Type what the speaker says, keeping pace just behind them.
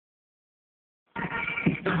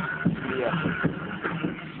Yeah,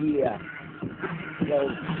 yeah. So,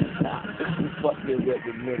 you fucking with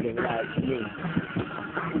the nigga like me.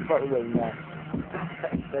 You fucking with me, man.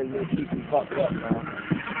 So you keep me fucked up, man.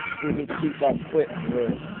 You need to keep up quick,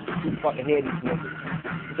 man. You fucking hear these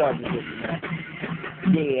niggas. Sorry with you, man.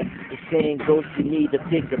 Yeah, the saying goes you need to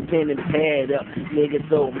pick a pen and pad up.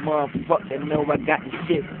 Niggas old motherfucker know I got the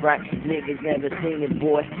shit right. Niggas never seen it,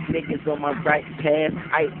 boy. Niggas on my right path.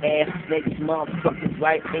 I ass niggas motherfuckers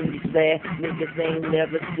right in your sad. Niggas ain't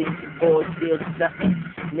never seen the boy still something.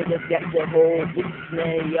 Niggas got the whole bitch,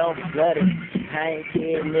 man, y'all flooded. I ain't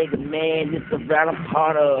kidding, nigga, man. This the route I'm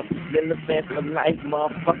part of. Living fast for life,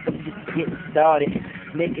 motherfucker, just getting started.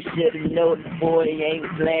 Nigga should've known the boy ain't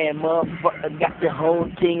playing, motherfucker. Got the whole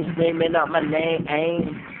team screaming out my name.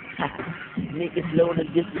 Niggas know the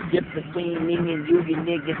difference between me and you. You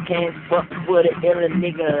niggas can't fuck with a illa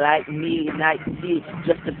nigga like me. Night T,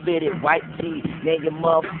 just a fitted white tee. Nigga,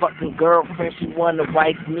 motherfucking girlfriend, she wanna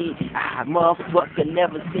wife me. Motherfucker,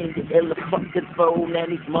 never seen the illa fucking phone.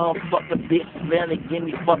 And these motherfucking bitches really give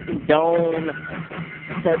me fucking dome.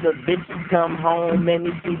 Tell the bitches come home and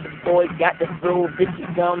you see the boy got the flow.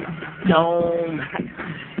 Bitches come dome.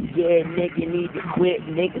 Yeah, nigga need to quit.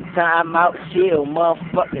 Nigga, time out, chill,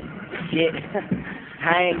 motherfucker. Shit.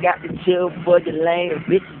 I ain't got to chill for the lame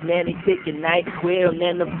bitches, man. They take a night quill and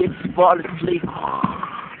then the bitches fall asleep.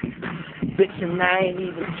 Bitch, and I ain't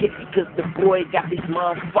even kidding, cause the boy got these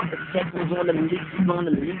motherfucking seconds on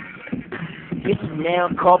the lease. Bitches now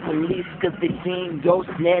call police cause they seen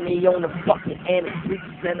ghosts. Now they on the fucking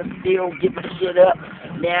anesthesia and I still get my shit up.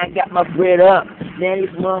 Now I got my bread up. Now these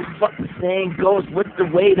motherfuckers saying ghosts with the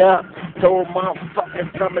weight up. Told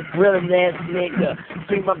motherfuckers I'm a grilling ass nigga.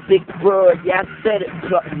 See my big bro, yeah I said it,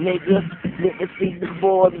 truck nigga. Nigga see the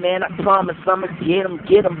boy, man, I promise I'ma get him.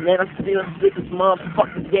 Man, I'm still sick as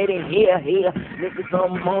motherfuckers getting here. Niggas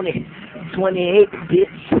on it. 28,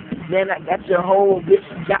 bitch. Then I got your whole bitch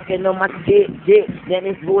jocking on my dick. Then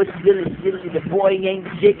his voice silly. The boy ain't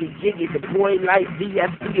jiggy. The boy like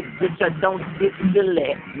VFC, bitch, I don't get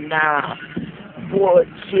silly. Nah. Boy,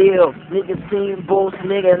 chill. Nigga seen both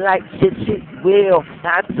nigga like shit will.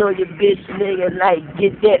 I told you bitch nigga like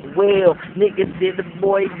get that will. Nigga said the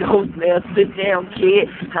boy goes now sit down kid.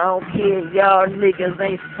 I don't care y'all niggas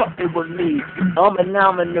ain't fucking with me. I'm a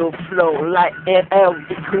nominal flow like LL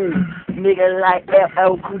Cool. Nigga like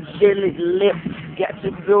LL Cool jelly lips. Got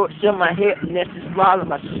your throat in my hip and that's just swallow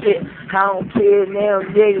my shit. I don't care now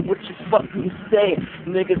nigga what you fucking say.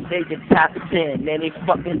 Niggas say the top 10 then they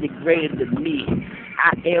fucking degraded to me.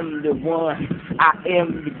 I am the one, I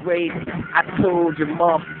am the greatest. I told you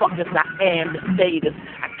motherfuckers I am the status.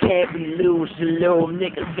 I can't be loose, you little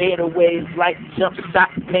niggas fade away. It's like jump shot,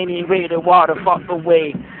 Penny Raider, water fuck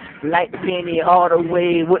away. Like Penny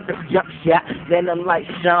Hardaway with the jump shot. Then I'm like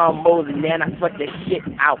Sean Mosley, then I fuck that shit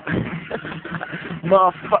out.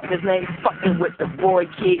 Motherfuckers ain't fucking with the boy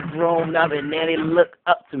kid grown up and then they look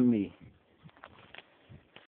up to me.